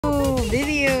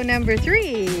number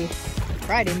 3.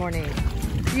 Friday morning.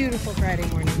 Beautiful Friday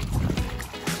morning.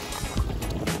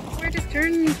 We're just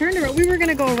turned around. We were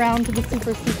gonna go around to the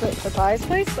super secret surprise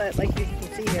place, but like you can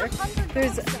see here,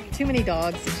 there's too many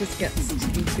dogs. It just gets to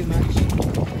be too much.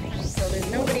 So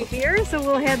there's nobody here, so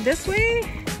we'll head this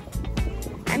way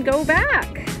and go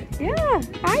back. Yeah.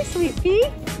 Hi, sweet pea.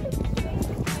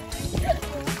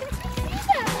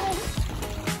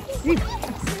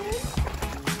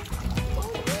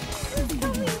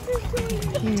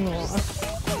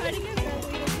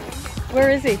 Where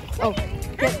is he? Oh,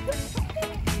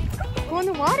 go in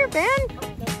the water, Ben.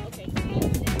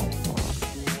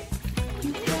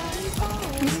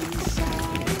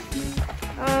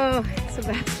 Oh,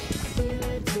 Sebastian.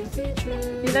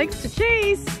 He likes to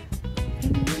chase.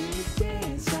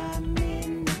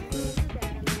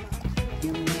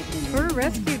 For a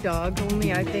rescue dog,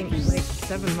 only I think like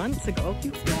 7 months ago.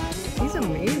 He's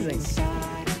amazing.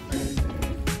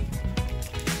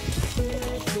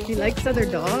 He likes other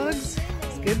dogs.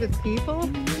 He's good with people.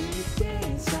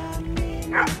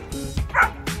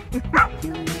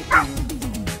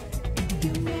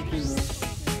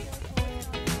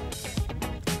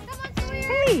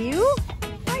 Hey, you.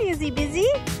 Hi, is he busy?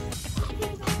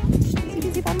 Is he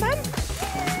busy, Bum Bum?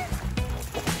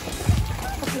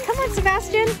 Okay, come on,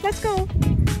 Sebastian. Let's go.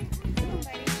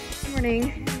 Good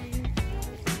morning.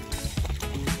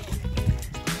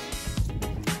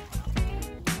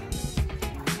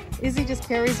 Izzy just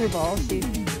carries her ball. She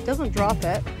doesn't drop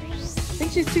it. I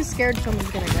think she's too scared someone's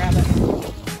gonna grab it.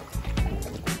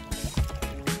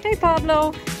 Hey,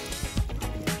 Pablo.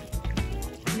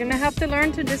 You're gonna have to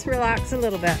learn to just relax a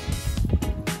little bit.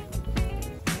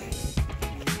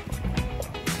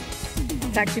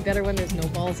 It's actually better when there's no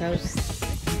balls out.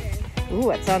 Ooh,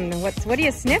 what's on? What do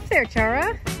you sniff there,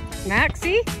 Chara?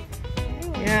 Maxie?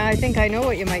 Yeah, I think I know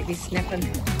what you might be sniffing.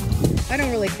 I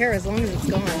don't really care as long as it's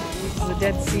gone. This is a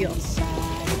dead seal.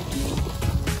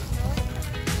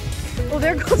 Oh,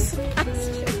 there goes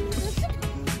Sebastian.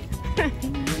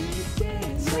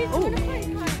 Oh.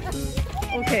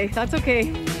 Okay, that's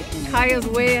okay. Kaia's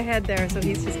way ahead there, so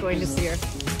he's just going to see her.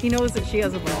 He knows that she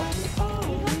has a ball.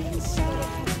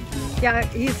 Yeah,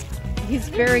 he's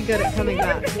very good at coming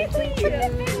back.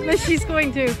 But she's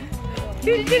going to.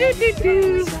 Do, do, do, do,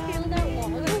 do.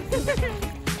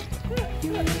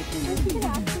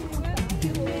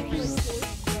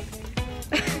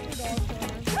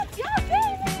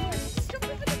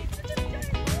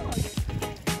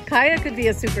 Kaia could be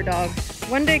a super dog.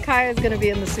 One day Kaia's gonna be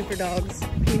in the super dogs.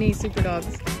 Peony super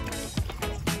dogs.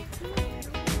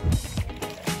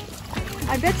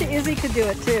 I bet you Izzy could do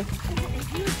it too.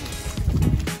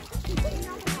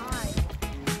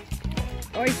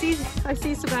 Oh, I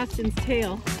see Sebastian's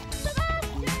tail.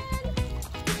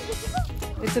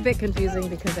 It's a bit confusing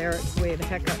because Eric's way the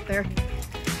heck up there.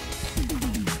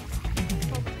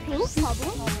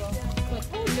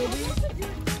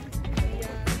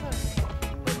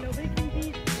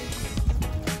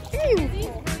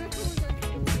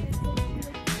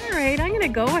 All right, I'm gonna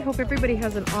go. I hope everybody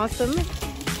has an awesome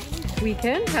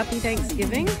weekend. Happy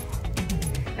Thanksgiving.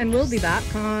 And we'll be back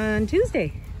on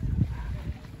Tuesday.